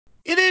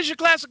It is your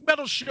Classic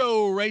Metal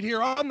Show right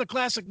here on the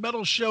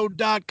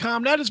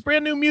classicmetalshow.com. That is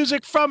brand new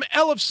music from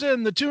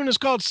Ellefson. The tune is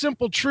called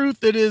Simple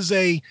Truth. It is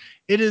a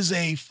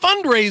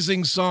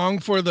fundraising song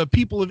for the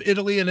people of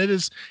Italy, and it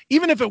is,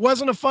 even if it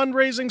wasn't a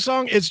fundraising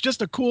song, it's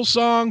just a cool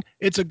song.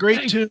 It's a great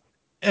Hey, tune.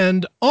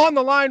 And on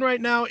the line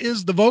right now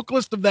is the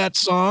vocalist of that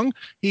song.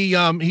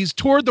 He's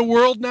toured the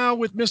world now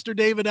with Mr.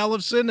 David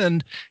Ellefson,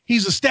 and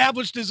he's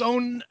established his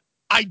own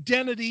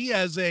identity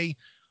as a,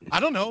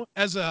 I don't know,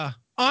 as a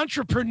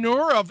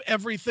entrepreneur of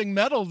everything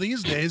metal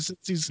these days,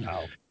 since he's oh,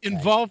 thanks.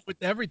 involved with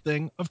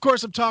everything. Of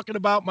course, I'm talking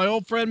about my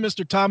old friend,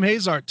 Mr. Thom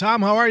Hazaert.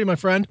 Thom, how are you, my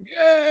friend?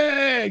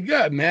 Yay,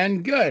 good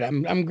man, good.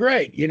 I'm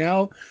great.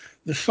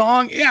 The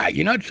song, yeah,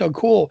 it's so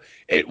cool.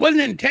 It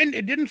wasn't intended.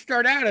 It didn't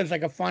start out as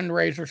like a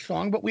fundraiser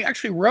song, but we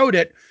actually wrote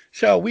it.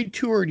 So we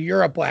toured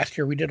Europe last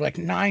year. We did like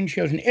 9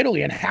 shows in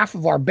Italy, and half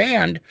of our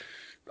band,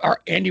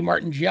 our Andy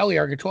Martingelli,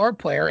 our guitar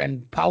player,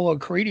 and Paolo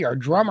Caridi, our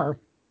drummer,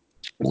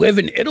 live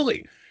in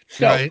Italy.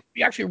 So Right.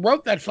 we actually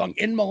wrote that song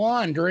in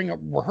Milan during a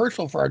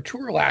rehearsal for our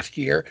tour last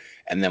year.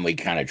 And then we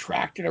kind of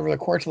tracked it over the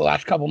course of the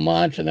last couple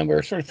months. And then we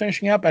were sort of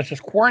finishing up as this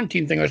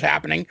quarantine thing was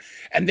happening.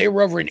 And they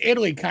were over in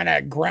Italy, kind of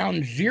at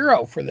ground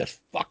zero for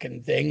this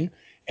fucking thing.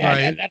 And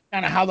Right. that's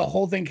kind of how the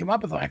whole thing came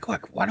up with. Like,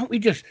 look, why don't we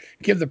just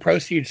give the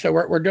proceeds? So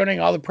we're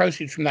donating all the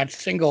proceeds from that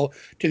single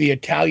to the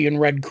Italian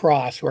Red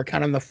Cross, who are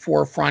kind of in the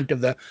forefront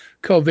of the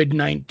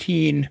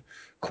COVID-19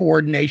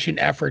 coordination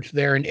efforts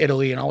there in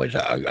Italy, and always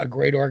a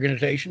great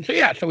organization. So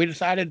yeah, so we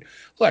decided,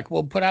 look,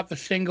 we'll put out the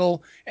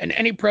single, and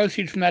any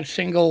proceeds from that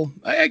single,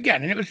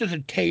 again, and it was just a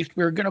taste.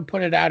 We were going to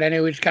put it out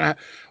anyway. We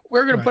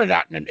are going to Right. put it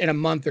out in a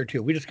month or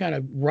two. We just kind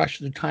of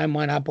rushed the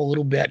timeline up a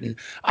little bit, and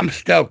I'm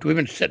stoked. We've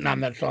been sitting on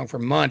that song for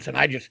months, and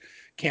I just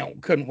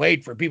couldn't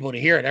wait for people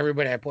to hear it.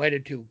 Everybody I played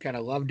it to kind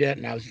of loved it,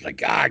 and I was just like,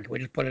 God, can we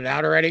just put it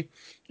out already?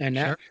 And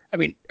Sure. I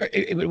mean,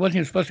 it wasn't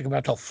even supposed to come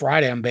out till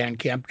Friday on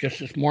Bandcamp. Just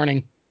this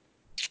morning,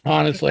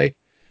 honestly,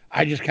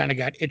 I just kind of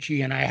got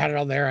itchy and I had it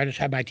all there. I just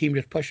had my team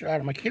just push it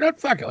out. I'm like, you know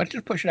what? Fuck it. Let's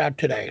just push it out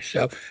today.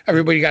 So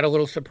everybody got a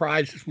little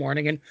surprise this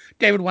morning. And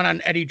David went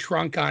on Eddie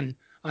Trunk on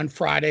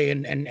Friday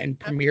and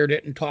premiered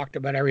it and talked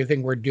about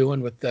everything we're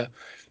doing with the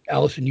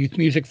Ellison Youth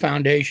Music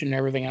Foundation and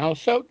everything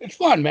else. So it's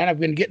fun, man. I've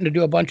been getting to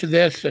do a bunch of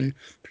this, and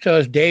so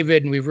has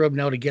David, and we've really been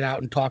able to get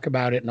out and talk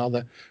about it and all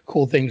the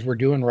cool things we're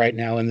doing right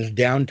now in this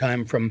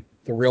downtime from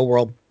the real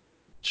world.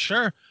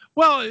 Sure.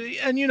 Well,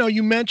 and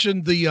you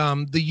mentioned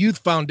the Youth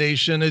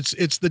Foundation.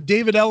 It's the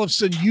David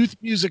Ellefson Youth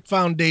Music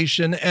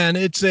Foundation, and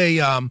it's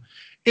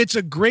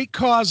a great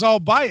cause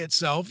all by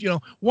itself.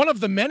 One of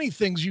the many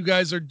things you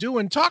guys are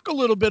doing. Talk a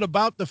little bit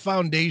about the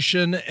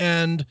foundation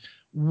and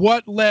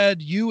what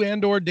led you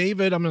and or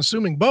David, I'm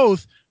assuming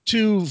both,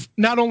 to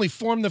not only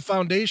form the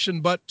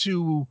foundation but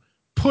to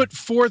put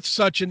forth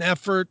such an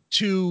effort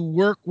to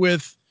work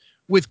with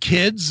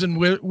kids and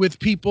with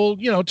people,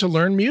 to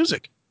learn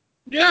music.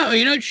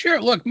 Yeah, sure.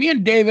 Look, me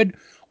and David,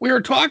 we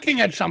were talking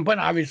at some point.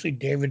 Obviously,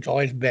 David's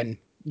always been,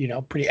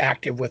 pretty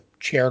active with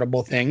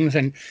charitable things,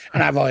 and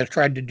I've always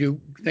tried to do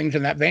things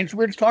in that vein. So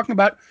we were just talking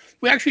about.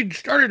 We actually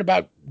started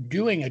about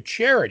doing a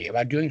charity,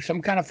 about doing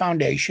some kind of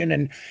foundation,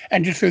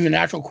 and just through the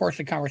natural course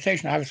of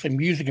conversation. Obviously,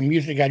 music and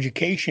music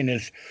education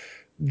is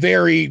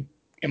very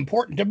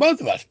important to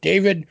both of us.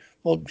 David,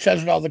 well,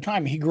 says it all the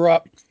time. He grew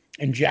up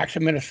in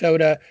Jackson,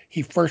 Minnesota.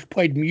 He first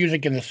played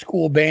music in the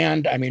school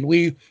band. I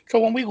mean, so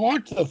when we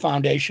launched the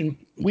foundation,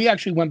 we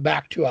actually went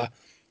back to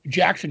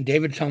Jackson,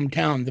 David's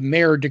hometown. The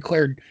mayor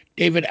declared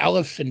David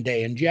Ellefson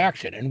Day in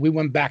Jackson, and we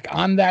went back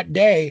on that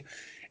day,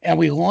 and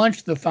we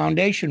launched the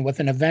foundation with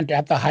an event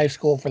at the high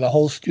school for the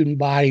whole student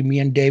body. Me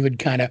and David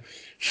kind of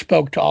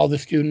spoke to all the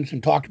students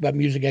and talked about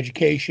music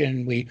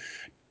education. We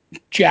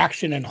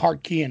Jackson and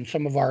Hartkey and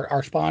some of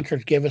our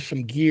sponsors gave us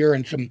some gear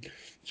and some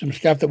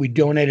stuff that we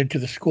donated to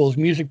the school's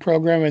music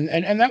program,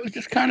 and that was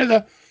just kind of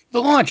the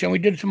launch. And we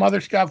did some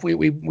other stuff.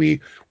 We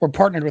were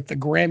partnered with the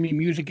Grammy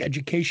Music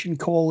Education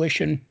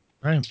Coalition,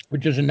 Right.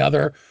 which is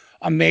another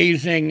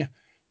amazing,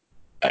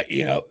 uh,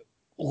 you know,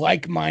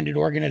 like-minded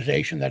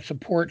organization that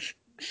supports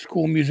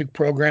school music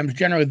programs.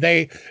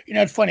 Generally,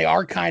 it's funny.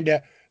 Our kind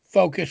of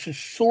focus is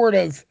sort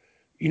of,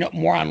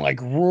 more on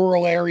like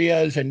rural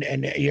areas and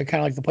kind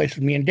of like the places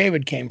me and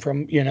David came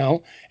from,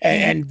 Mhm.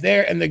 and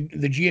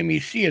the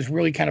GMEC is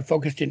really kind of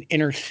focused in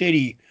inner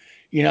city.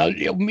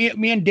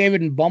 Me and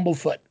David and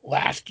Bumblefoot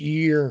last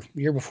year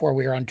before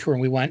we were on tour,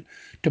 and we went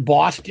to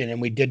Boston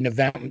and we did an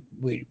event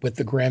with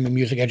the Grammy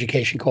Music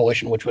Education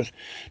Coalition, which was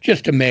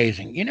just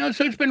amazing.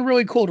 So it's been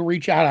really cool to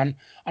reach out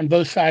on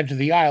both sides of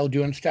the aisle,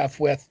 doing stuff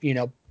with,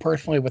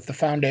 personally with the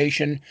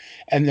foundation,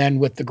 and then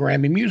with the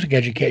Grammy Music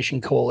Education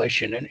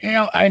Coalition.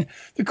 And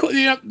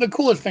the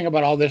coolest thing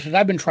about all this is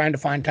I've been trying to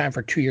find time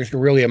for 2 years to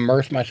really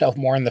immerse myself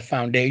more in the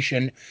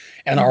foundation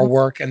and our Mhm.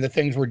 work and the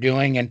things we're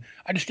doing, and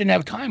I just didn't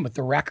have time with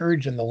the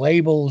records and the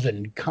labels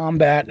and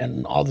combat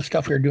and all the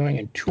stuff we were doing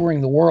and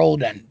touring the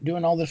world and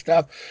doing all this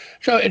stuff.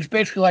 So it's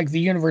basically like the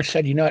universe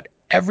said, you know what?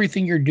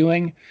 Everything you're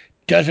doing,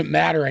 doesn't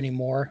matter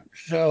anymore.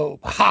 So,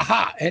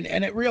 haha. And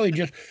it really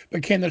just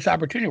became this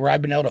opportunity where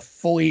I've been able to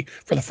fully,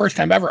 for the first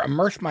time ever,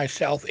 immerse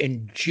myself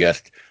in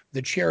just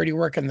the charity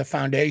work and the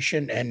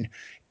foundation. And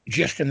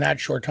just in that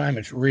short time,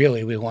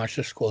 we launched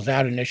the Schools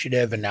Out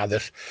initiative and now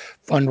this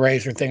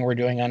fundraiser thing we're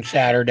doing on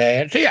Saturday.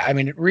 And so, yeah, I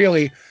mean, it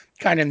really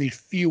kind of in these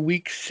few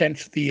weeks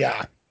since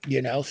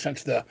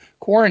since the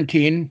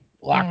quarantine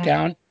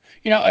lockdown,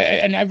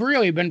 and I've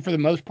really been, for the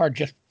most part,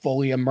 just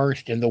fully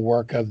immersed in the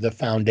work of the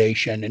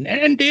foundation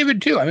and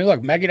David too. I mean,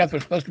 look, Megadeth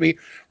was supposed to be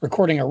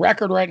recording a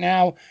record right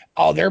now.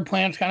 All their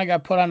plans kind of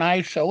got put on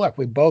ice. So look,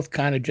 we both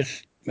kind of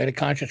just made a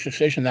conscious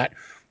decision that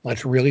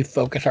let's really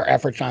focus our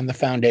efforts on the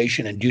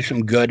foundation and do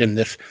some good in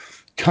this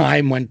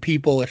time when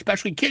people,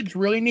 especially kids,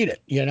 really need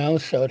it.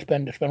 So it's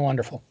been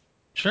wonderful.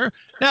 Sure.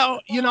 Now,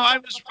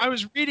 I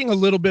was reading a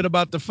little bit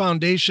about the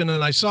foundation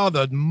and I saw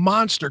the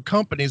monster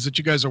companies that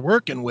you guys are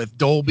working with,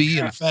 Dolby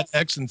and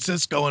FedEx and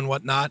Cisco and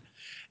whatnot.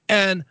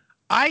 And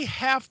I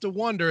have to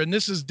wonder, and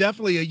this is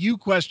definitely a you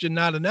question,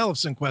 not an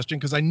Ellefson question,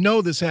 because I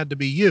know this had to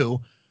be you.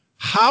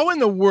 How in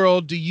the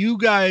world do you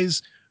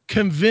guys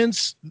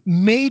convince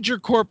major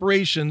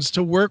corporations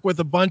to work with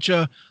a bunch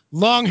of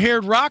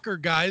long-haired rocker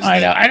guys I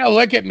that know. I know.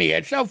 Look at me.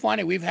 It's so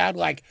funny. We've had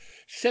like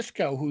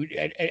Cisco who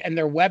and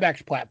their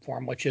WebEx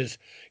platform, which is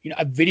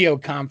a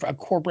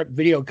corporate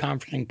video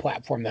conferencing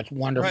platform that's right?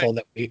 wonderful.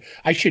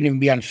 I shouldn't even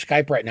be on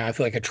Skype right now. I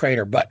feel like a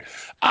traitor, but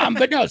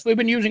no. So we've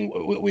been using.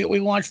 We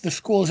launched the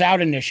Schools Out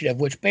initiative,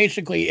 which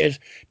basically is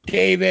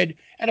David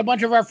and a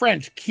bunch of our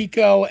friends,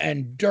 Kiko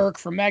and Dirk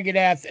from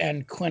Megadeth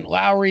and Clint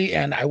Lowry,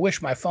 and I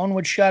wish my phone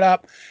would shut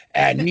up,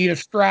 and Nita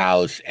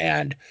Strauss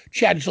and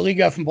Chad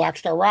Zaliga from Black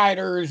Star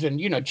Riders,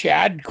 and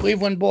Chad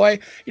Cleveland boy,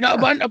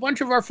 a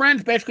bunch of our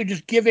friends basically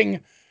just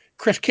giving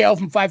Chris Kale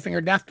from Five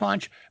Finger Death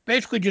Punch,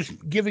 basically just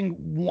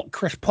giving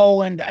Chris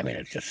Poland. I mean,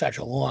 it's just such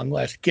a long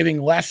list,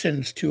 giving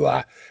lessons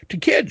to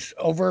kids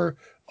over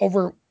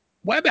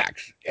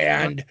WebEx,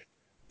 and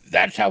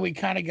that's how we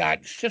kind of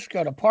got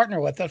Cisco to partner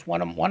with us.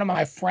 One of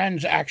my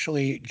friends,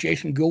 actually,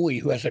 Jason Gooley,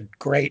 who has a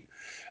great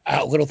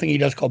little thing he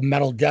does called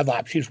Metal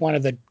DevOps. He's one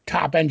of the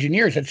top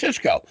engineers at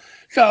Cisco.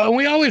 So, and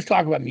we always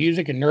talk about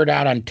music and nerd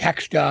out on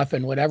tech stuff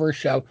and whatever.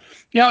 So,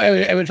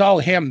 it was all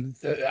him,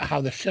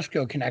 how the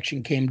Cisco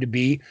connection came to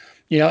be.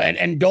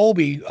 And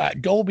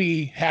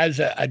Dolby has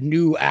a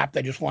new app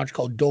that just launched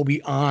called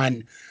Dolby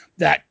On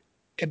that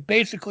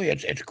it's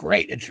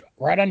great. It's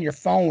right on your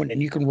phone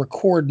and you can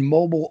record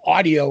mobile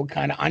audio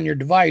kind of on your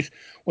device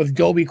with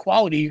Dolby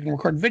quality. You can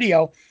record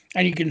video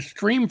and you can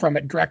stream from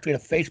it directly to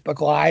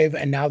Facebook Live.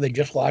 And now they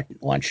just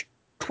launched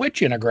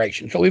Twitch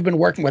integration. So we've been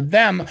working with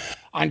them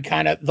on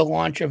kind of the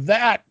launch of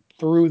that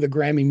through the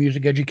Grammy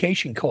Music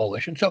Education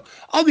Coalition. So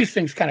all these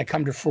things kind of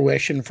come to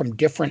fruition from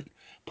different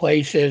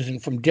places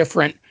and from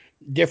different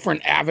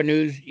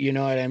avenues, you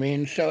know what I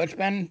mean? So it's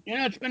been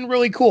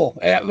really cool.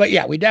 But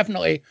yeah, we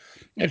definitely,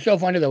 it's so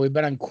funny though. We've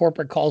been on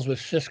corporate calls with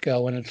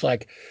Cisco and it's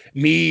like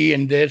me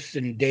and this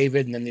and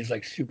David and then these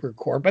like super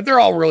corp, but they're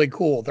all really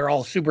cool. They're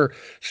all super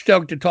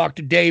stoked to talk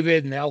to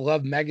David and they all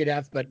love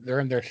Megadeth, but they're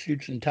in their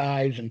suits and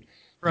ties and, you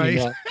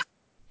Right.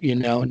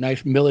 know,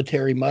 nice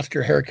military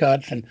muster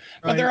haircuts but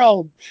Right. they're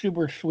all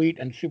super sweet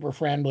and super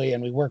friendly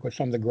and we work with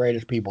some of the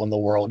greatest people in the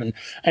world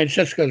and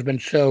Cisco's been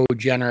so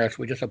generous.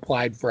 We just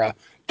applied for a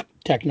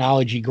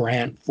technology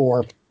grant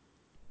for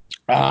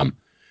um,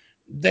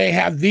 they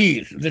have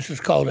these. This is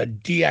called a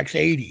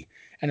DX80,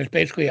 and it's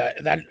basically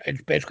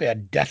a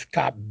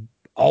desktop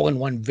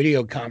all-in-one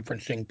video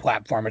conferencing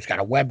platform. It's got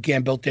a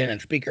webcam built in and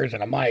speakers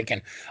and a mic,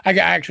 and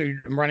actually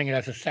am running it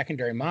as a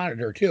secondary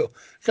monitor too.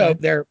 So Okay.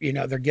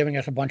 they're giving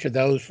us a bunch of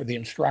those for the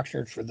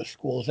instructors for the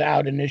Schools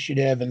Out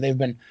initiative, and they've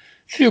been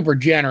super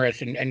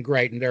generous and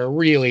great, and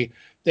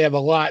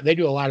they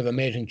do a lot of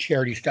amazing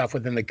charity stuff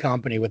within the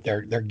company with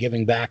their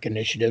giving back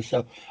initiatives.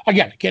 So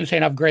again, I can't say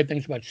enough great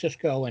things about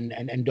Cisco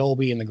and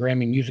Dolby and the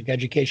Grammy Music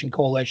Education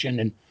Coalition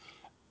and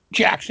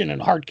Jackson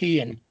and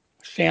Hartke and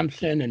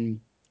Samson and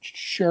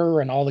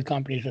Shure and all the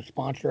companies that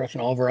sponsor us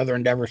and all of our other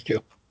endeavors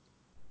too.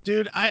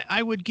 Dude,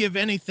 I would give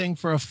anything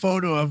for a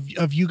photo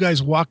of you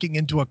guys walking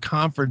into a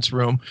conference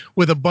room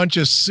with a bunch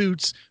of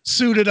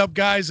suited up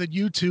guys and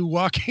you two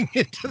walking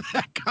into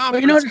that But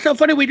conference. it's so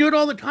funny. We do it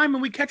all the time,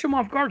 and we catch them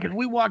off guard because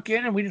we walk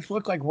in and we just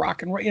look like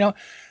rock and roll. Even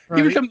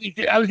Right. some.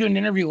 I was doing an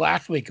interview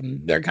last week,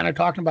 and they're kind of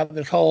talking about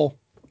this whole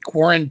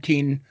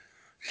quarantine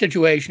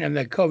situation and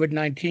the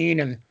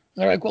COVID-19, and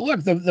they're like, "Well,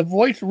 look,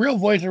 real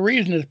voice of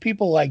reason is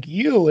people like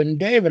you and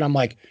David." I'm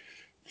like,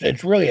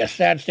 it's really a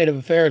sad state of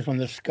affairs when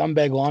this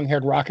scumbag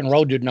long-haired rock and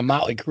roll dude in a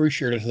Motley Crue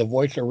shirt is the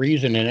voice of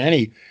reason in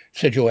any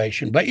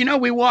situation. But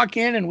we walk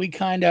in and we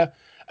kind of,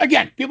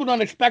 again, people don't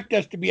expect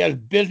us to be as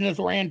business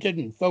oriented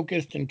and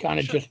focused and kind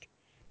of Sure. just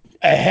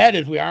ahead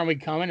as we are, and we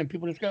come in and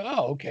people just go,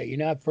 oh, okay.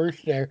 At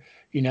first they're,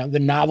 the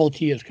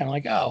novelty is kind of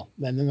like, oh,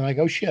 and then they're like,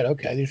 oh shit,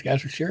 okay, these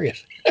guys are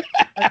serious.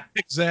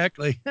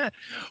 Exactly.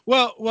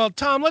 Well,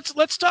 Thom,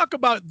 let's talk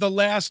about the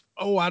last,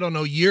 I don't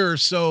know, year or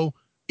so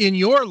in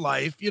your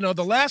life.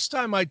 The last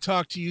time I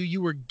talked to you,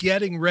 you were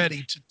getting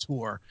ready to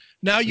tour.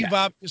 Now Yeah. you've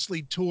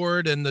obviously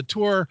toured and the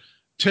tour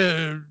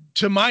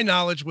to my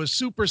knowledge was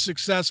super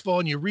successful,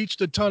 and you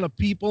reached a ton of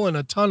people in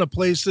a ton of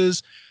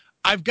places.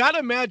 I've got to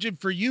imagine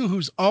for you,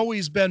 who's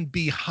always been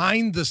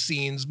behind the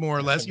scenes, more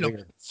or less,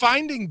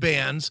 finding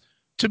bands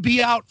to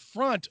be out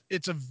front,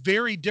 it's a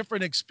very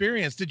different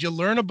experience. Did you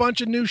learn a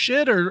bunch of new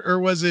shit, or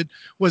was it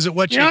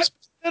what you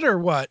expected, or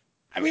what?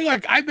 I mean,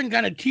 like, I've been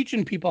kind of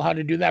teaching people how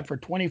to do that for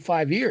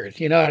 25 years.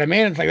 You know what I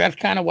mean? It's like, that's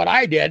kind of what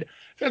I did.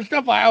 So it's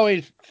stuff I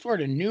always sort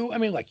of knew. I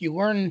mean, like, you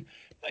learn,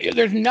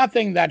 there's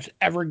nothing that's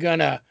ever going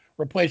to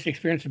replace the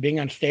experience of being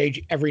on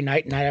stage every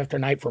night, night after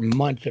night, for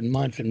months and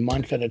months and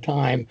months at a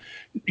time.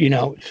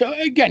 So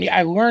again,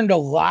 I learned a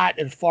lot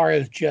as far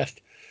as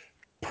just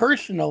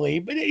personally,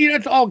 but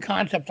it's all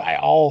concepts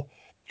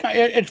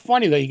it's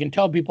funny though. You can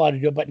tell people how to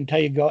do it, but until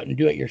you go out and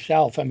do it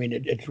yourself, I mean,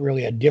 it's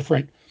really a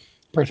different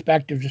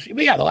perspective to see.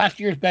 But yeah, the last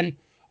year's been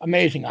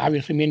amazing.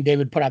 Obviously, me and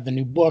David put out the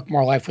new book,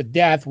 More Life with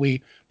Death.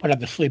 We put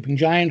out the Sleeping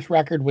Giants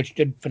record, which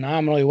did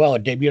phenomenally well.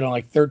 It debuted on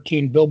like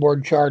 13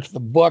 Billboard charts. The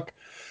book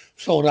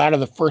sold out of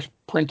the first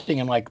printing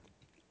in like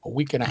a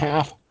week and a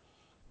half.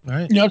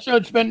 Right. So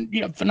it's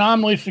been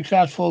phenomenally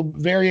successful,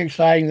 very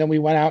exciting. Then we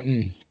went out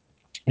and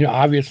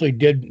obviously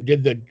did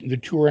the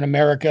tour in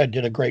America,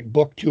 did a great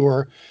book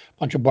tour, a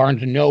bunch of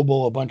Barnes and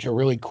Noble, a bunch of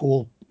really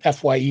cool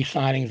FYE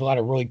signings, a lot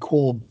of really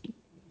cool,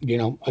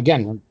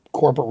 again,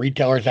 corporate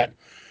retailers that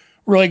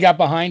really got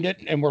behind it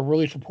and were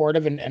really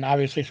supportive, and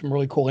obviously some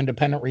really cool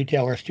independent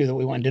retailers too that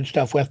we went and did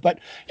stuff with. But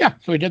yeah,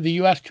 so we did the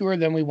US tour,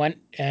 then we went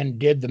and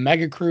did the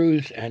mega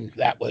cruise, and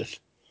that was,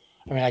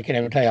 I mean, I can't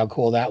even tell you how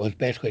cool that was.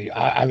 Basically,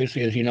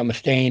 obviously, as you know,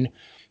 Mustaine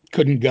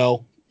couldn't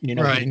go.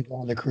 Right. He didn't go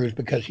on the cruise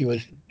because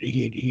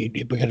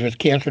because of his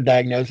cancer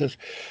diagnosis.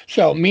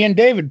 So me and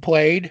David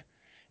played,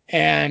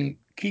 and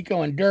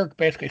Kiko and Dirk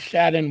basically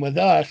sat in with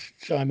us.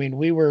 So I mean,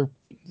 we were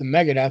the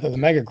Megadeth of the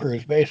mega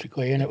cruise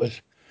basically, and it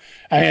was.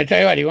 I mean, I tell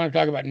you what, you want to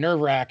talk about nerve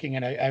wracking,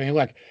 and I mean,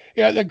 look,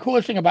 the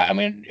coolest thing about, I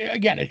mean,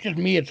 again, it's just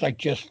me. It's like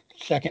just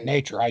second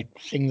nature. I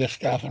sing this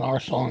stuff in our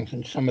songs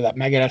and some of that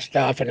Megadeth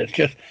stuff, and it's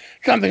just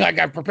something like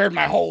I've prepared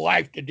my whole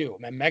life to do.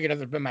 I mean, Megadeth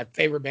has been my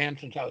favorite band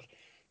since I was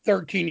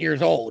 13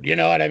 years old. You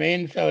know what I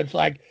mean? So it's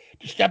like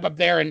to step up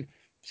there and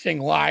sing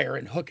Liar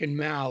and Hook and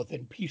Mouth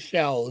and Peace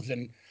Cells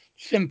and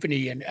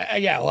Symphony, and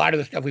yeah, a lot of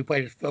the stuff we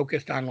played is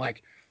focused on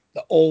like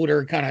the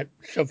older kind of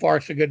So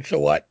Far So Good, So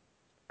What.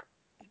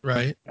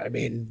 Right. I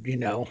mean,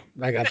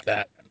 I got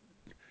that.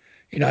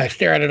 I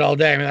stare at it all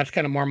day. I mean, that's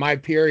kind of more my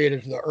period,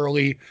 is the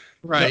early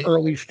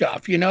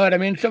stuff. You know what I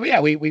mean? So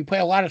yeah, we play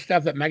a lot of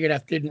stuff that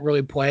Megadeth didn't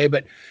really play,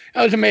 but it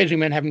was amazing,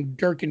 man, having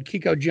Dirk and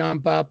Kiko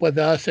jump up with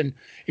us, and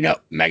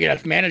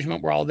Megadeth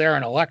management were all there,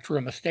 and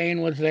Electra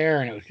Mustaine was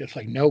there, and it was just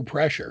like no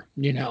pressure,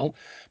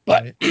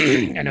 But Right.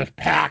 and it was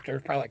packed. There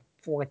was probably like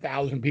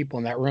 4,000 people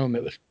in that room.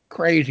 It was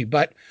crazy,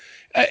 but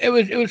it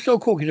was so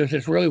cool because it was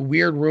this really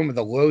weird room with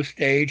a low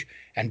stage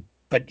and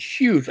but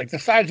huge, like the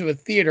size of a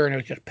theater, and it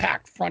was just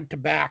packed front to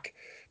back.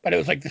 But it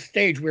was like the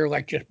stage, we were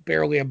like just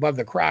barely above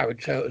the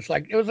crowd, so it was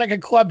like a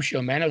club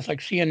show, man. It was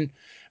like seeing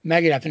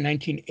Megadeth in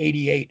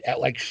 1988 at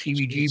like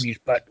CBGB's,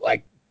 but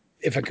like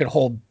if it could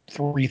hold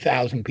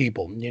 3,000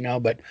 people,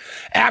 But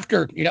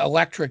after,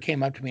 Electra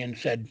came up to me and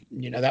said,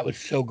 that was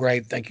so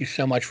great. Thank you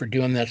so much for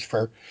doing this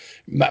for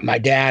my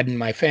dad and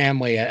my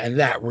family. And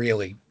that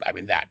really, I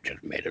mean, that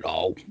just made it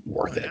all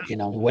worth it.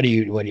 What do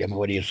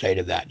you say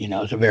to that?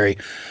 It's a very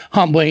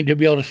humbling to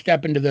be able to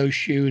step into those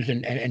shoes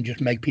and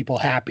just make people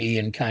happy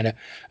and kind of,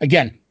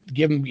 again,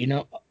 give them,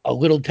 a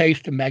little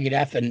taste of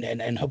Megadeth,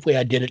 and hopefully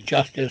I did it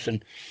justice,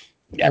 and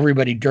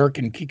everybody, Dirk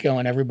and Kiko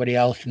and everybody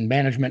else in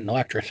management and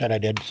Electra said I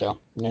did. So,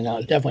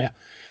 it's definitely a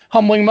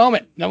humbling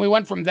moment. Then we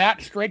went from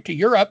that straight to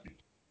Europe.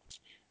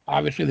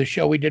 Obviously, the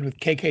show we did with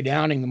KK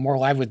Downing, the More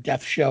Live with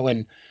Death show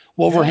in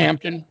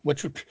Wolverhampton,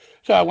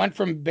 so I went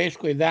from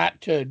basically that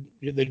to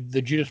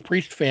the Judas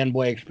Priest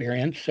fanboy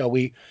experience. So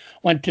we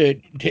went to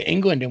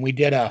England, and we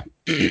did a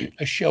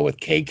show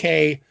with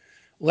KK,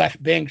 Les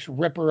Binks,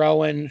 Ripper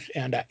Owens,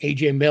 and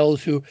AJ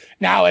Mills, who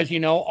now, as you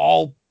know,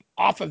 all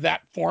off of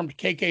that formed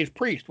KK's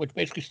Priest, which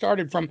basically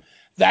started from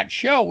that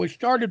show, which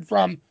started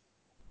from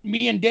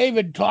me and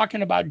David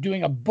talking about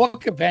doing a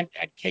book event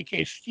at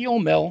KK's Steel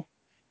Mill,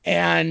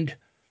 and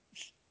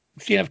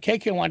seeing if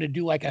KK wanted to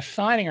do like a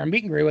signing or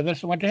meet and greet with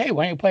us, and went to, hey,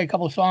 why don't you play a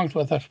couple of songs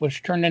with us,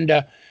 which turned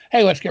into,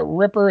 hey, let's get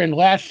Ripper and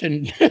Les,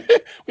 and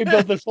we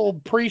built this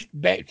whole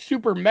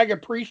super mega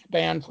Priest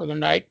band for the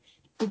night.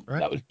 Right.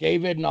 That was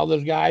David and all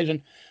those guys. And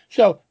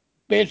so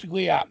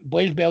basically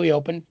Blaze Bailey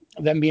opened,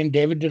 then me and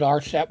David did our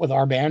set with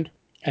our band,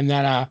 and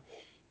then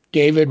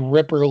David,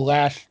 Ripper,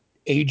 Les,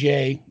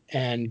 AJ,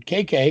 and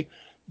KK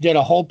did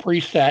a whole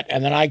preset,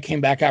 and then I came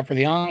back out for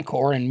the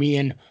encore, and me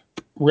and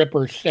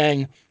Ripper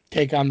sang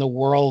Take on the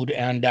World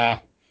and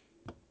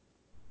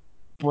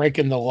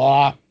Breaking the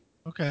Law.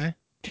 Okay.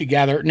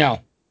 Together. No.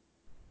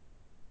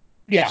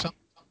 Yeah. So,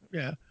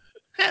 yeah.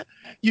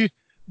 You.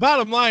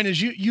 Bottom line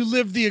is you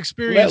lived the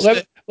experience.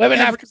 Living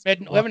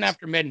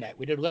after midnight.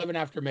 We did Living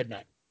After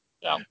Midnight.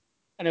 So,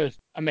 and it was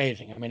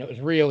amazing. I mean, it was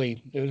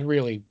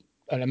really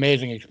an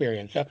amazing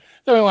experience. So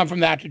then we went from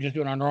that to just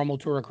doing our normal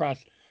tour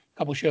across a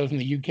couple shows in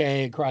the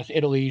UK, across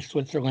Italy,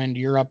 Switzerland,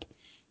 Europe,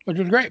 which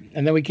was great.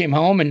 And then we came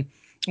home and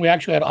we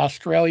actually had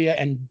Australia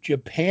and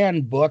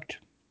Japan booked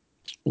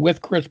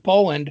with Chris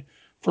Poland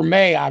for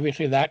May.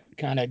 Obviously, that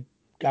kind of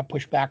got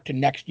pushed back to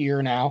next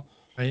year now.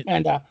 Right.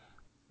 And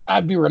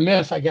I'd be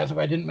remiss, I guess, if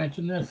I didn't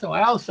mention this. So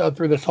I also,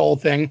 through this whole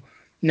thing,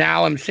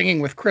 now I'm singing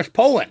with Chris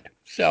Poland.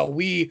 So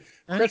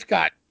Chris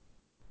got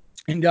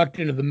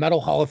inducted into the Metal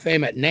Hall of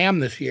Fame at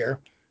NAMM this year.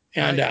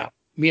 And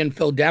me and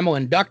Phil Demmel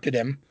inducted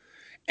him.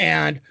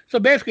 And so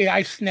basically,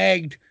 I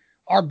snagged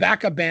our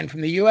backup band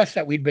from the U.S.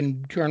 that we'd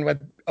been touring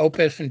with,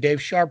 Opus and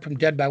Dave Sharp from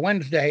Dead by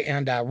Wednesday,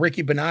 and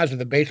Ricky Benazza,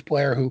 the bass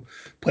player who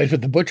plays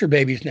with the Butcher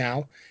Babies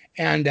now.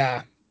 And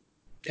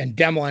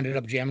Demo ended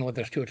up jamming with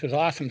us too, which was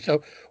awesome.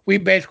 So we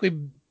basically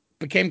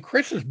became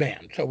Chris's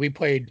band. So we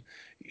played,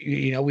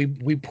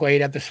 we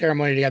played at the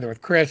ceremony together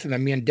with Chris, and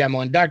then me and Demo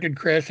inducted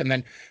Chris, and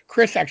then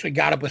Chris actually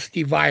got up with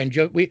Steve Vai and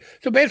Joe.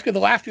 So basically the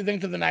last two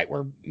things of the night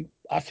were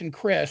us and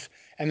Chris,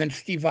 and then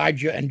Steve Vai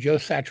and Joe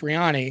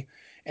Satriani,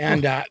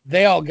 and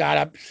they all got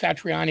up,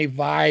 Satriani,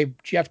 Vai,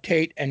 Jeff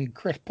Tate, and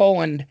Chris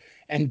Poland,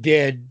 and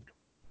did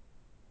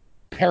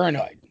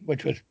Paranoid,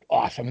 which was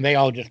awesome. And they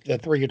all just, the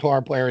three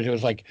guitar players, it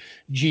was like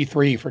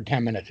G3 for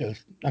 10 minutes. It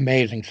was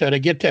amazing. So to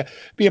get to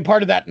be a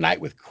part of that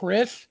night with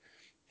Chris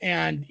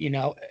and,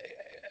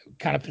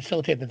 kind of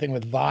facilitate the thing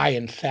with Vi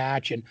and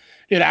Satch. And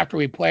dude, after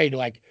we played,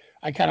 like,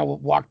 I kind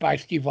of walked by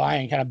Steve Vai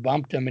and kind of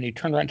bumped him, and he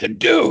turned around and said,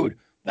 "Dude,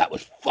 that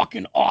was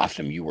fucking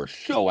awesome. You were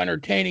so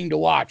entertaining to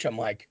watch." I'm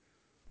like,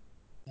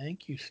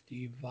 "Thank you,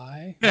 Steve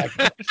Vai."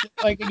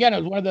 Like again,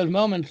 it was one of those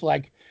moments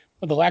like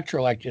with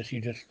Electro, like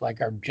you just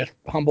like are just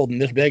humbled and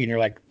this big, and you're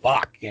like,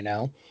 "Fuck,"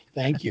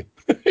 Thank you.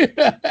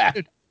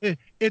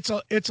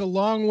 It's a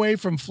long way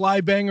from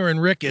Flybanger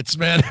and Ricketts,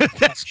 man.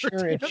 That's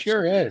sure. It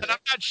sure is. And I'm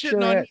not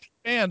shitting on your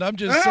band. I'm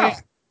just saying,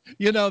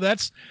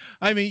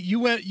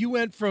 you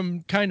went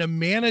from kind of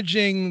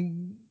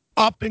managing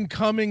up and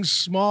coming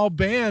small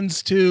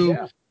bands to,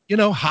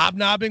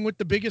 hobnobbing with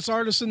the biggest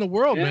artists in the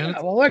world, man.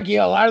 Well, look, a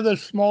lot of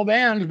those small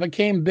bands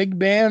became big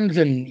bands,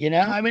 and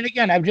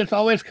again, I've just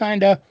always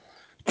kind of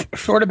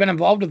sort of been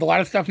involved with a lot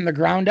of stuff from the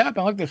ground up.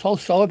 And look, this whole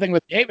solo thing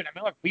with David,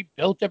 look, we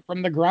built it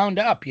from the ground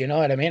up. You know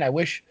what I mean? I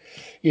wish,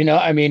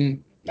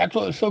 that's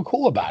what was so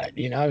cool about it.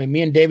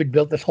 Me and David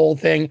built this whole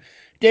thing.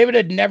 David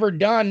had never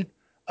done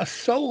a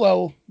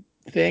solo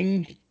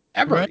thing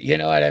ever. Right. You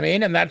know what I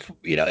mean? And that's,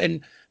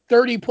 in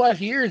 30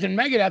 plus years in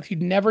Megadeth,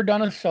 he'd never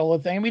done a solo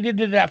thing. We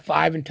did it at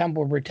 5 in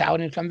Temple of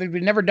Brutality and something.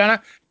 We'd never done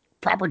a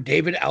proper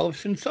David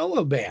Ellefson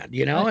solo band,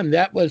 right. And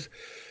that was,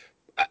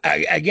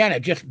 again, it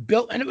just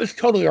built, and it was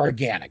totally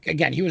organic.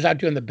 Again, he was out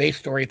doing the bass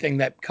story thing,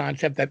 that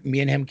concept that me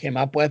and him came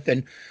up with,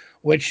 and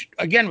which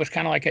again was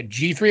kind of like a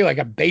G3, like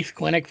a bass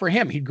clinic for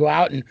him. He'd go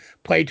out and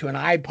play to an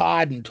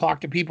iPod and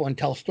talk to people and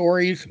tell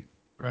stories.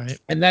 Right.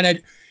 And then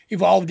it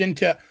evolved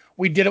into,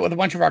 we did it with a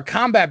bunch of our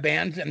combat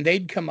bands, and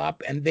they'd come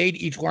up and they'd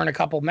each learn a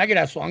couple of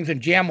Megadeth songs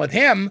and jam with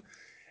him.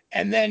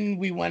 And then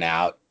we went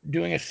out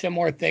doing a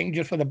similar thing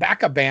just with a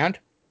backup band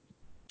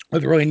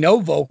with really no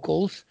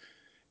vocals.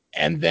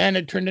 And then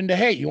it turned into,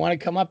 hey, you want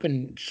to come up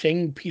and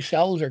sing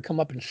P-Cells or come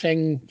up and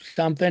sing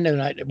something?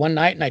 And one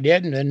night, and I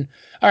did. And then,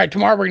 all right,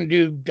 tomorrow we're going to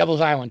do Devil's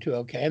Island too.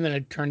 Okay. And then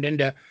it turned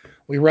into,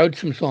 we wrote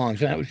some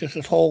songs, and it was just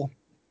this whole,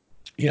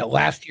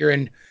 last year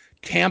in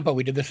Tampa,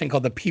 we did this thing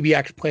called the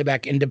PBX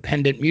Playback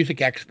Independent Music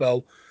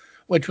Expo,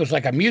 which was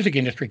like a music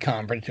industry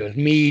conference. It was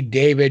me,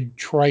 David,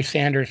 Troy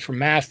Sanders from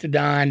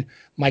Mastodon,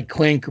 Mike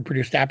Klink, who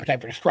produced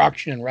Appetite for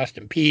Destruction and Rest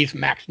in Peace,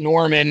 Max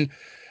Norman,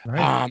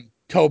 right.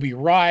 Toby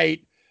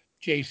Wright,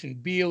 Jason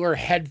Bieler,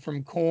 Head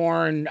from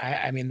Korn.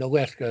 I mean, the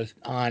list goes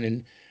on.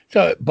 And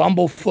so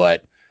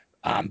Bumblefoot,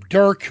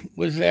 Dirk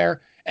was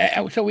there.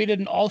 And so we did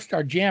an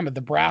all-star jam at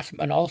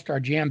an all-star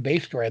jam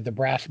bass story at the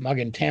Brass Mug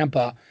in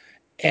Tampa.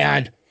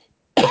 And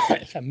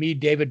so me,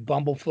 David,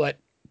 Bumblefoot,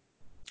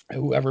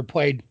 whoever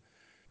played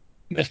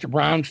Mr.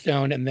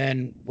 Brownstone, and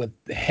then with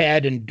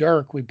Head and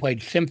Dirk, we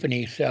played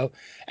Symphony. So,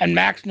 and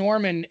Max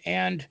Norman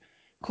and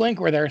Klink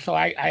were there. So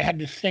I had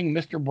to sing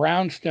Mr.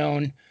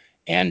 Brownstone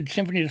and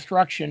Symphony of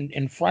Destruction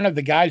in front of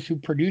the guys who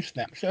produced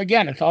them. So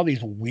again, it's all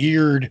these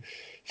weird,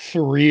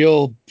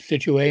 surreal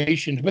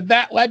situations. But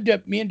that led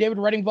to me and David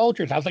writing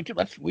Vultures. I was like, dude,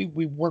 we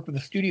work with a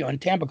studio in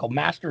Tampa called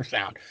Master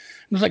Sound.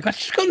 I was like, let's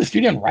just go in the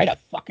studio and write a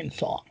fucking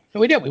song. So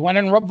we did. We went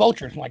in and wrote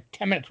Vultures in like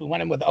 10 minutes. We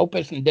went in with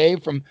Opus and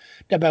Dave from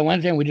Dead by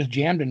Wednesday, and we just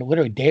jammed. And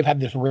literally, Dave had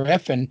this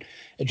riff, and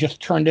it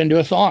just turned into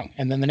a song.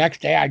 And then the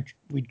next day,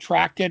 we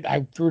tracked it.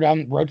 I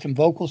wrote some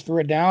vocals, threw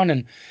it down,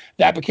 and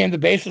that became the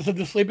basis of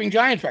the Sleeping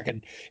Giants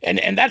record.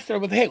 And that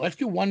started with, hey, let's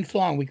do one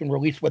song we can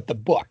release with the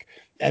book.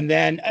 And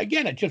then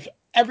again, it just,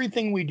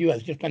 everything we do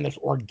has just been this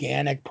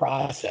organic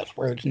process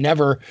where it's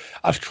never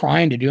us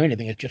trying to do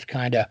anything. It's just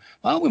kind of,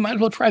 well, we might as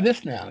well try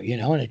this now,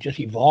 and it just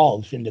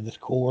evolves into this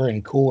cooler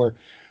and cooler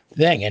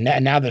thing.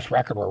 And now this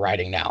record we're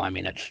writing now, I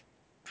mean, it's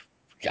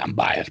I'm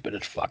biased, but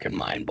it's fucking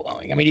mind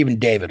blowing. I mean, even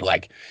David,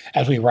 like,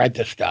 as we write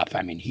this stuff,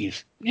 I mean,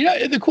 he's,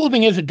 the cool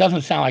thing is it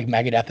doesn't sound like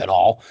Megadeth at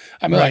all.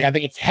 I mean, like, Right. I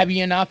think it's heavy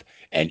enough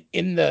and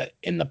in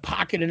the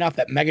pocket enough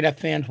that Megadeth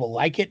fans will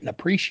like it and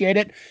appreciate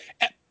it.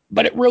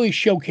 But it really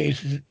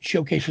showcases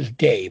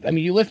Dave. I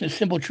mean, you listen to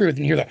Simple Truth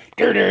and you hear the,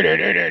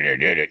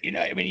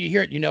 I mean, you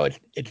hear it,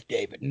 it's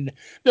David. And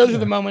those are the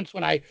Yeah. moments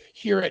when I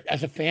hear it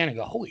as a fan and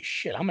go, holy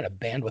shit, I'm in a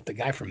band with the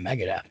guy from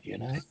Megadeth.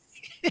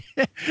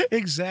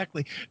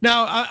 Exactly.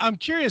 Now, I'm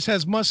curious,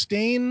 have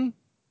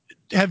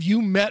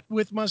you met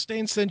with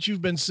Mustaine since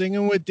you've been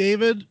singing with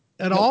David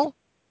at Nope. all?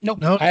 Nope.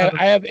 No,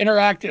 I have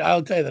interacted.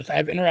 I'll tell you this. I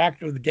have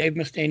interacted with Dave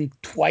Mustaine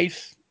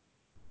twice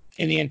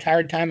in the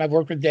entire time I've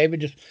worked with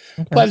David. Just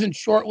okay. pleasant,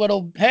 short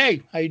little,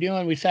 hey, how you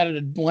doing? We sat at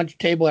a lunch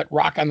table at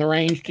Rock on the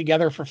Range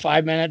together for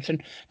 5 minutes.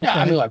 And yeah,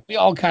 I Okay. mean, look, we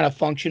all kind of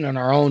function in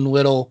our own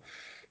little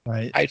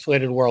Right.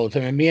 isolated worlds. I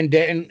mean, me and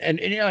Dave, and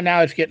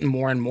now it's getting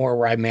more and more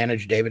where I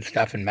manage David's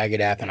stuff in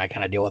Megadeth and I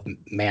kind of deal with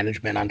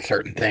management on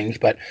certain things.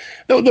 But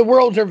the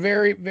worlds are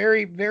very,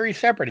 very, very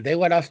separated. They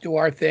let us do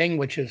our thing,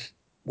 which is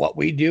what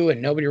we do,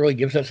 and nobody really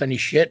gives us any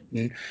shit.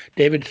 And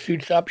David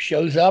suits up,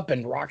 shows up,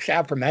 and rocks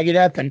out for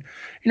Megadeth. And,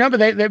 but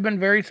they've been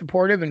very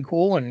supportive and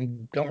cool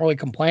and don't really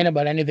complain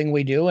about anything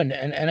we do. And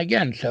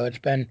again, so it's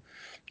been.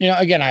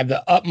 Again, I have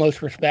the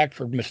utmost respect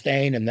for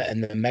Mustaine and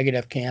the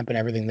Megadeth camp and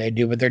everything they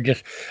do, but they're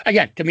just,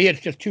 again, to me, it's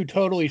just two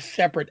totally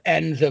separate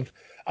ends of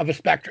a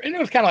spectrum. And it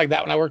was kind of like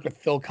that when I worked with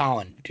Phil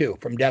Collin too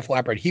from Def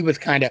Leppard. He was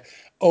kind of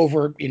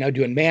over,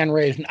 doing Man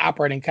Rays and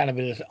operating kind of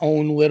in his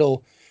own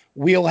little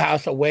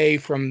wheelhouse away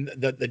from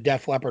the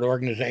Def Leppard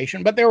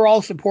organization. But they were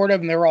all supportive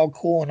and they were all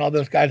cool and all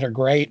those guys are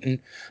great.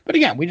 But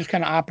again, we just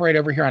kind of operate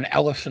over here on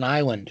Ellefson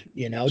Island,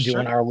 Sure.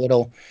 doing our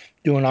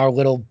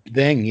little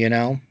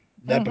thing.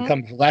 That Mhm.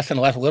 becomes less and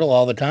less little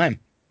all the time.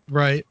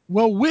 Right.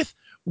 Well, with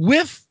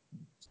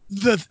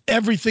the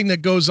everything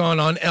that goes on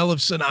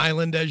Ellefson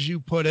Island, as you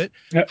put it,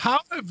 Yep. how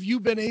have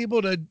you been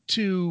able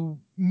to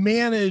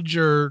manage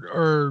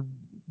or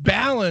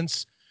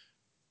balance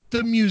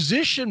the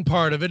musician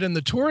part of it and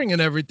the touring and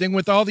everything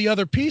with all the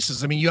other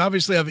pieces? I mean, you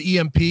obviously have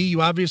EMP,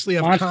 you obviously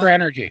have Monster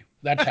Energy.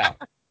 That's how.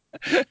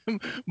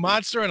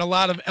 Monster, and a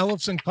lot of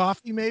Ellefson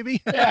coffee,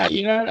 maybe. Yeah,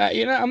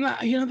 I'm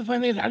not. The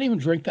funny thing is, I don't even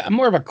drink that. I'm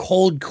more of a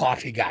cold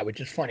coffee guy,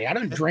 which is funny. I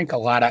don't drink a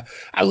lot of.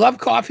 I love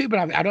coffee, but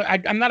I don't.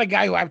 I'm not a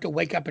guy who I have to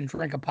wake up and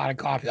drink a pot of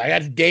coffee. Like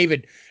that's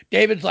David.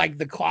 David's like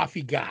the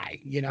coffee guy.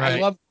 I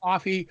Right. love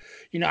coffee.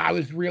 I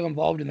was real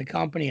involved in the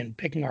company and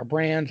picking our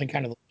brands and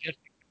kind of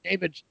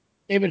logistics.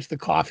 David's the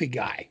coffee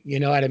guy.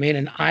 You know what I mean?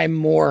 And I'm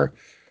more.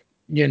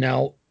 You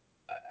know,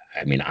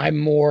 I'm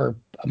more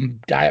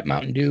Diet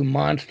Mountain Dew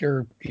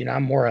Monster.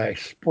 I'm more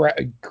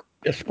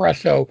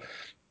espresso Right.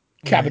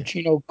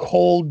 cappuccino,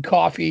 cold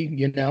coffee.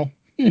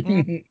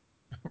 Mhm.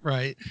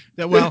 Right.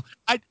 Well,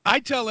 I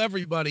tell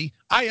everybody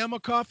I am a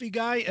coffee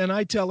guy, and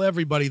I tell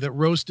everybody that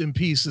Roast in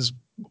Peace is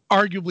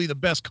arguably the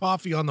best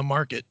coffee on the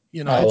market.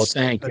 Oh, well, It's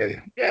thank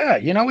you.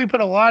 Yeah, we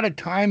put a lot of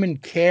time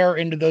and care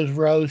into those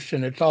roasts,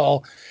 and it's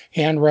all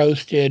hand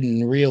roasted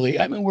and really,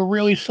 we're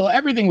really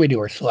everything we do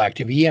are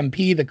selective.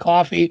 EMP, the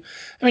coffee.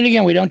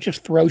 Again, we don't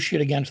just throw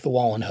shit against the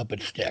wall and hope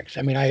it sticks.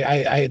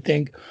 I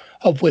think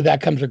hopefully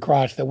that comes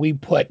across that we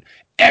put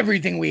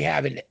everything we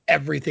have into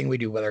everything we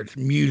do, whether it's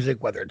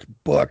music, whether it's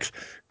books,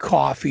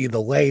 coffee,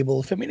 the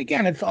labels.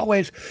 Again, it's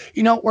always,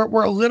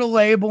 we're a little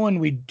label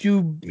and we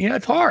do,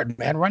 it's hard,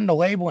 man. Running a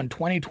label in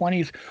 2020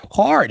 is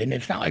hard. And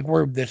it's not like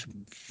we're this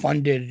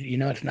funded,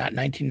 it's not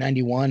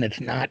 1991. It's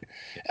not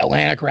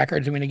Atlantic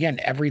Records. Again,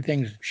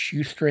 everything's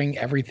shoestring,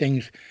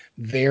 everything's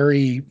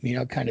very,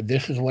 kind of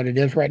this is what it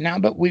is right now.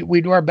 But we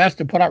do our best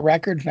to put out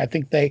records. And I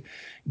think they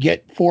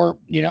get for,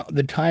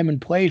 the time and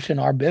place in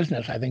our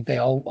business. I think they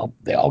all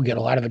get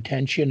a lot of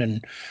attention.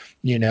 And,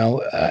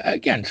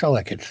 again, so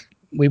like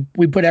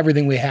we put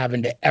everything we have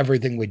into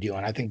everything we do.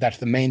 And I think that's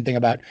the main thing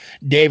about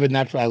David. And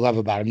that's what I love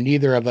about him.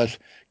 Neither of us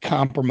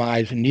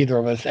compromise and neither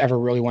of us ever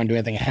really want to do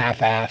anything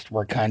half-assed.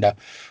 We're kind of,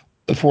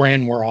 if we're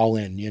in, we're all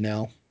in.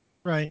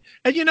 right.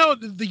 And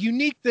the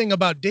unique thing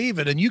about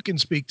David, and you can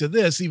speak to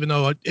this, even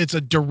though it's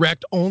a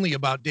direct only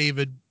about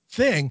David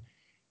thing,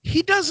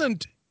 he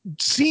doesn't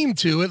seem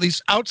to, at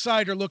least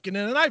outsider looking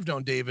in, and I've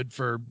known David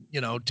for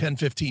 10,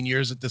 15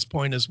 years at this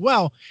point as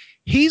well.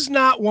 He's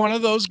not one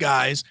of those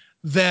guys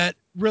that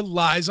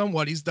relies on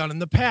what he's done in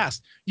the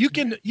past. You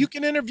can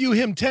interview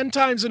him 10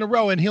 times in a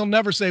row and he'll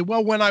never say,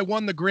 well, when I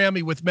won the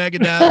Grammy with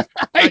Megadeth.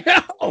 I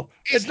know.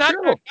 He's It's not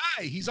that true.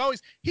 guy. He's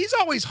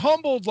always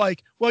humbled,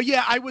 like, well,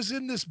 yeah, I was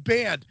in this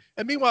band.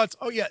 And meanwhile, it's,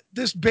 oh yeah,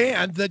 this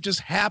band that just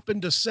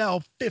happened to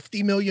sell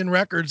 50 million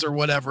records or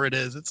whatever it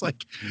is. It's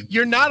like,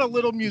 you're not a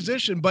little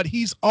musician, but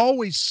he's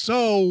always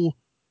so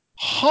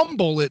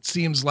humble, it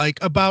seems like,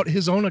 about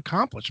his own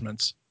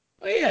accomplishments.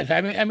 Well, yes.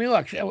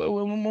 Look,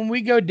 when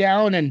we go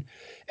down and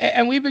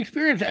we've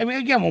experienced,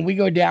 again, when we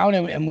go down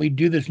and we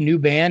do this new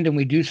band and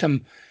we do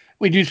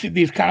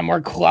these kind of more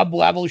club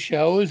level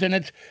shows and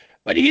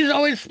But he's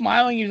always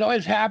smiling. He's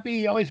always happy.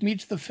 He always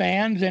meets the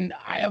fans. And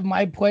I have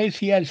my place.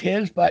 He has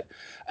his. But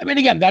I mean,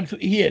 again, that's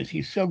what he is.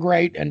 He's so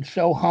great and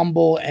so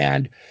humble.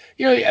 And,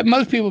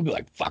 most people would be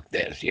like, fuck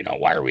this.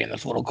 Why are we in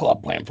this little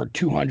club playing for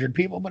 200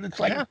 people? But it's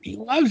like, Yeah. he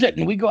loves it.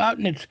 And we go out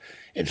and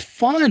it's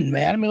fun,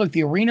 man. I mean, look,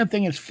 the arena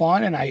thing is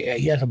fun. And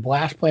he has a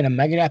blast playing a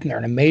Megadeth. And they're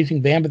an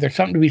amazing band. But there's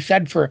something to be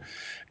said for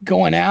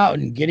going out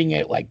and getting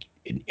it like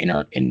an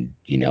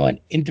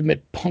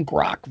intimate punk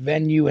rock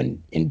venue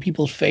and in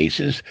people's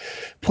faces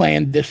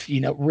playing this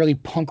really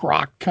punk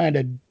rock kind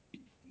of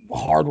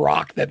hard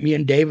rock that me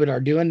and David are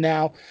doing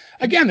now.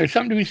 Again, there's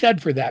something to be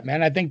said for that,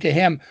 man. I think to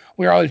him,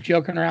 we were always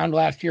joking around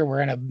last year,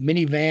 we're in a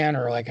minivan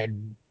or like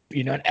an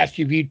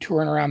SUV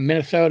touring around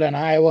Minnesota and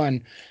Iowa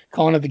and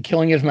calling it the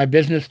Killing Is My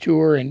Business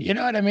tour. And you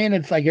know what I mean?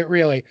 It's like,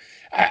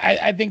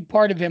 I think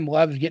part of him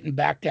loves getting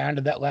back down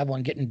to that level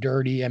and getting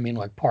dirty. I mean,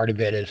 like part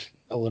of it is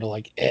a little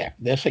like,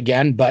 this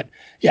again. But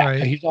yeah,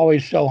 Right. he's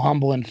always so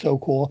humble and so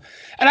cool.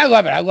 And I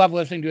love it. I love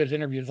listening to his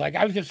interviews. Like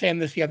I was just saying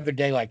this the other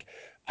day, like,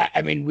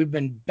 I mean, we've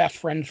been best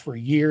friends for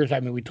years. I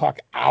mean, we talk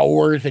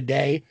hours a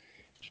day.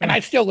 And Sure. I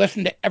still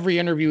listen to every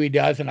interview he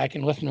does, and I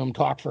can listen to him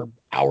talk for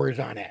hours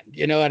on end.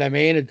 You know what I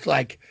mean? It's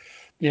like,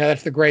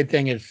 that's the great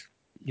thing is,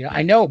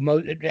 I know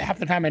half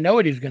the time I know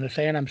what he's going to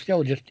say, and I'm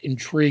still just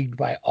intrigued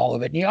by all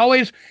of it. And he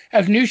always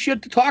has new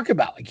shit to talk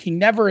about. Like he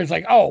never is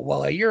like, oh,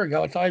 well, a year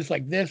ago, it's always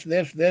like this, and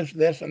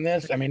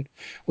this. I mean,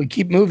 we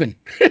keep moving.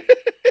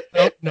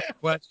 No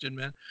question,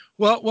 man.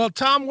 Well,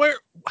 Tom,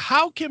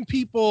 how can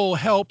people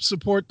help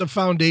support the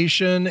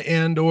foundation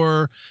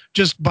or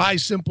just buy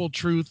Simple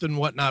Truth and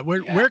whatnot?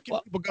 Yeah. Where can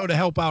Well, people go to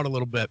help out a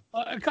little bit?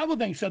 a couple of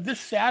things. So this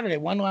Saturday,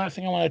 one last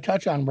thing I want to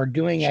touch on. We're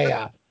doing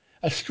Sure.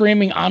 a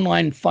streaming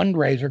online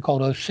fundraiser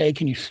called "Oh Say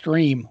Can You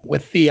Stream"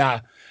 with the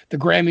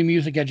Grammy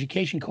Music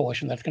Education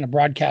Coalition. That's going to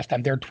broadcast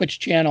on their Twitch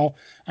channel,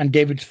 on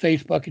David's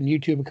Facebook and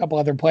YouTube, a couple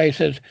other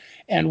places.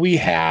 And we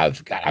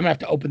have, God, I'm gonna have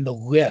to open the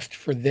list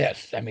for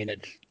this. I mean,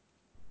 it's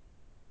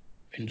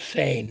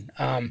insane.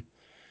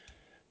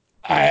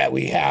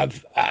 We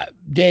have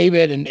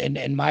David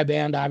and my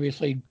band,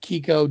 obviously,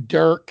 Kiko,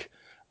 Dirk,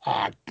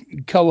 uh,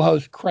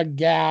 co-host Craig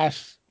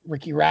Gass,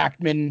 Ricky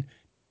Rackman,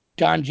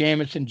 Don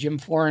Jamieson, Jim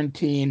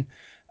Florentine,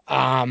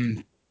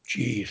 um,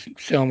 geez,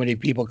 so many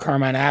people.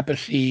 Carmine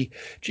Appice,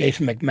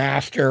 Jason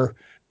McMaster,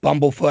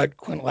 Bumblefoot,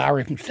 Clint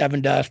Lowry from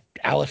Seven Dust,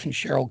 Alice and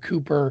Cheryl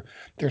Cooper,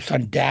 their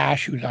son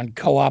Dash, who's on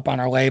co-op on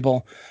our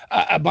label,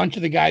 a bunch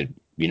of the guys,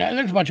 and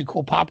there's a bunch of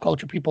cool pop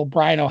culture people,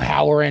 Brian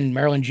O'Halloran,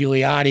 Marilyn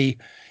Gigliotti,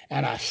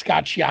 and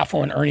Scott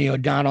Schiaffo and Ernie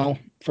O'Donnell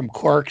from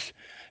Clerks.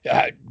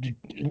 Uh,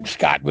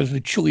 Scott was the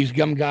Chili's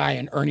gum guy,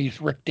 and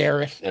Ernie's Rick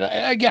Darris. And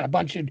again,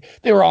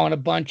 they were all in a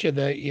bunch of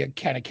the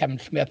kind of Kevin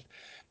Smith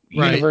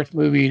Right. universe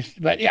movies.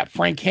 But yeah,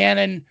 Frank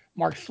Hannon,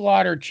 Mark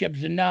Slaughter, Chip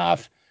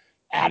Zanoff,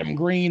 Adam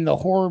Green, the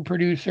horror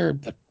producer,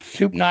 the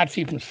soup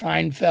Nazi from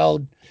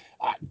Seinfeld,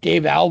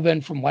 Dave Alvin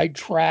from White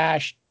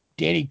Trash,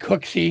 Danny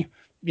Cooksey,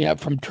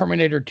 from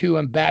Terminator 2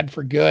 and Bad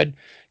for Good,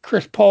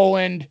 Chris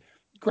Poland,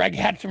 Greg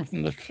Hetson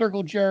from the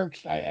Circle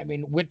Jerks. I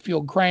mean,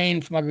 Whitfield Crane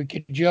from Ugly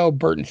Kid Joe,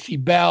 Burton C.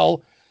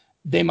 Bell.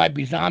 They Might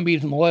Be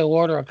Zombies and Loyal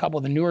Order, a couple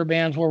of the newer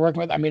bands we're working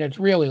with. I mean, it's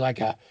really like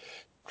a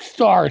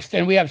stars,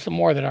 and we have some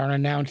more that aren't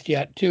announced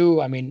yet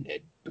too. I mean,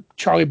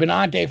 Charlie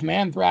Benante from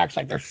Anthrax.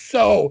 Like, there's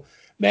so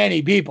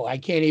many people. I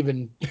can't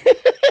even.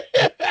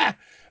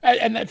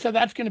 So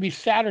that's going to be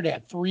Saturday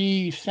at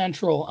 3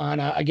 Central on,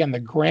 again, the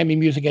Grammy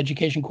Music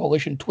Education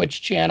Coalition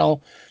Twitch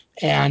channel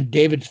and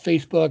David's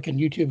Facebook and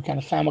YouTube kind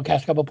of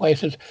simulcast a couple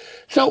places.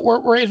 So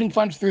we're raising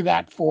funds through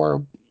that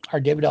for our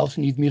David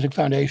Ellefson Youth Music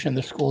Foundation,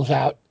 the Schools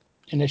Out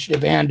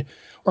initiative. And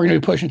we're going to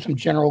be pushing some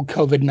general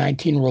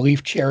COVID-19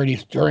 relief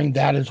charities during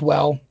that as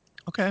well.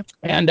 Okay.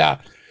 And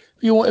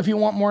if you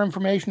want more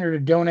information or to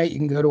donate, you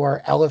can go to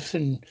our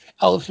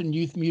Ellefson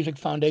Youth Music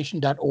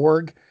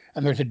Foundation.org,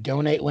 and there's a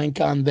donate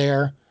link on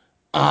there.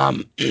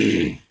 And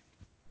you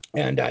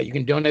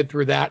can donate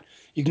through that.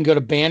 You can go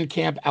to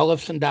Bandcamp,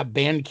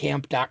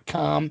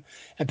 ellefson.bandcamp.com,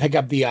 and pick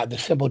up the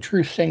Simple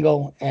Truth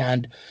single.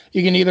 And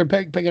you can either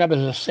pick it up as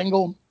a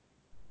single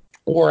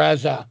or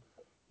as an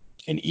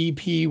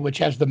EP, which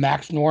has the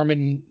Max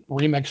Norman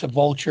remix of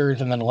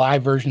Vultures and then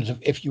live versions of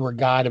If You Were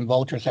God and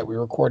Vultures that we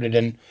recorded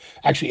in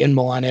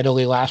Milan,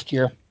 Italy last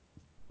year.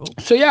 Cool.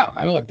 So yeah,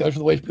 I mean, look, those are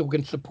the ways people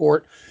can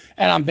support.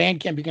 And on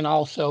Bandcamp, you can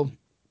also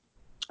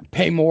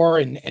pay more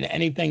and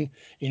anything,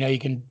 you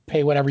can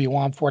pay whatever you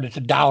want for it. It's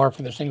 $1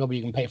 for the single, but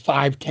you can pay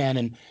 5, 10,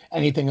 and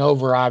anything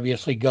over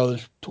obviously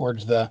goes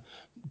towards to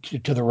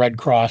the Red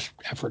Cross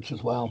efforts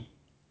as well.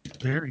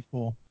 Very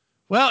cool.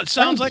 Well, it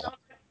sounds like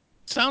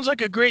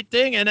a great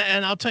thing, and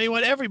I'll tell you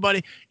what,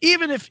 everybody,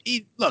 everybody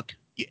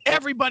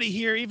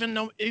here, even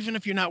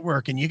if you're not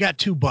working, you got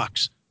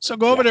 $2. So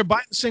go over there,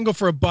 buy the single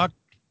for $1,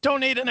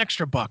 donate an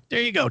extra $1.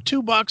 There you go,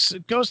 $2.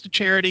 It goes to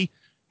charity.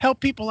 Help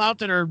people out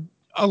that are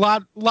a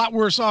lot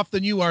worse off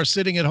than you are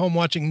sitting at home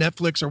watching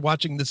Netflix or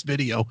watching this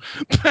video.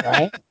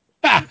 Right.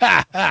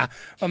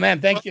 Well,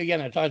 man, thank you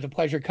again. It's always a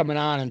pleasure coming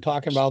on and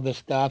talking about all this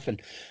stuff.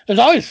 And there's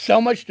always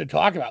so much to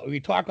talk about. We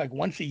talk like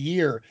once a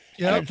year,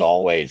 and Yep. it's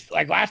always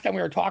like last time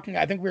we were talking,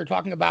 I think we were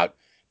talking about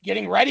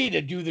getting ready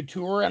to do the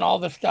tour and all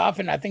the stuff.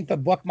 And I think the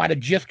book might have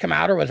just come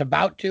out or was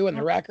about to, and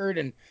the record.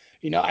 And,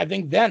 I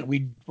think then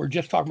we were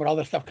just talking about all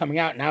this stuff coming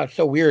out. Now it's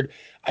so weird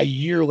a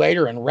year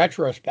later in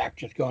retrospect,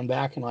 just going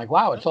back and like,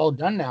 wow, it's all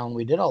done now. And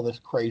we did all this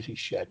crazy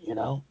shit.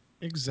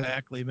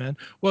 Exactly, man.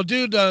 Well,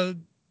 dude,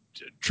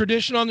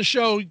 tradition on the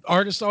show,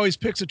 artist always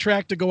picks a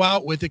track to go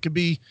out with. It could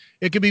be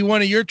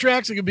one of your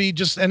tracks. It could be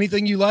just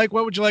anything you like.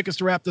 What would you like us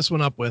to wrap this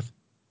one up with?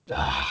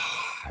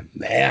 Ah,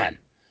 man.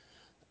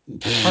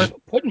 Art,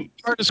 Putting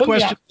artist put me on.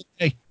 question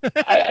today.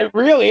 It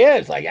really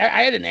is. Like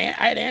I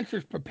had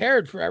answers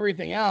prepared for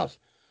everything else.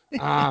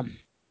 Um,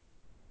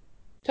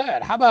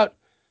 Ted, how about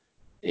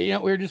we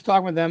were just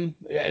talking with them,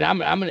 and I'm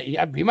gonna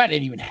you might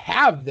not even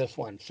have this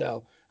one,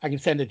 so I can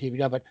send it to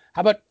you. But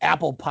how about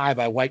Apple Pie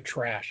by White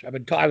Trash?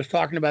 I was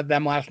talking about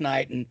them last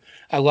night, and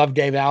I love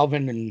Dave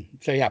Alvin, and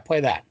so yeah,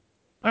 play that.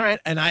 All right,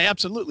 and I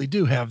absolutely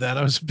do have that.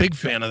 I was a big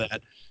fan of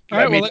that. All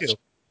Yeah, right, me well too.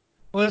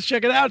 let's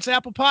check it out. It's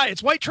Apple Pie.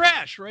 It's White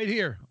Trash right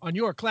here on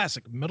your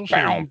classic metal show.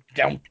 Boom,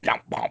 boom, boom,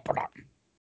 boom, boom.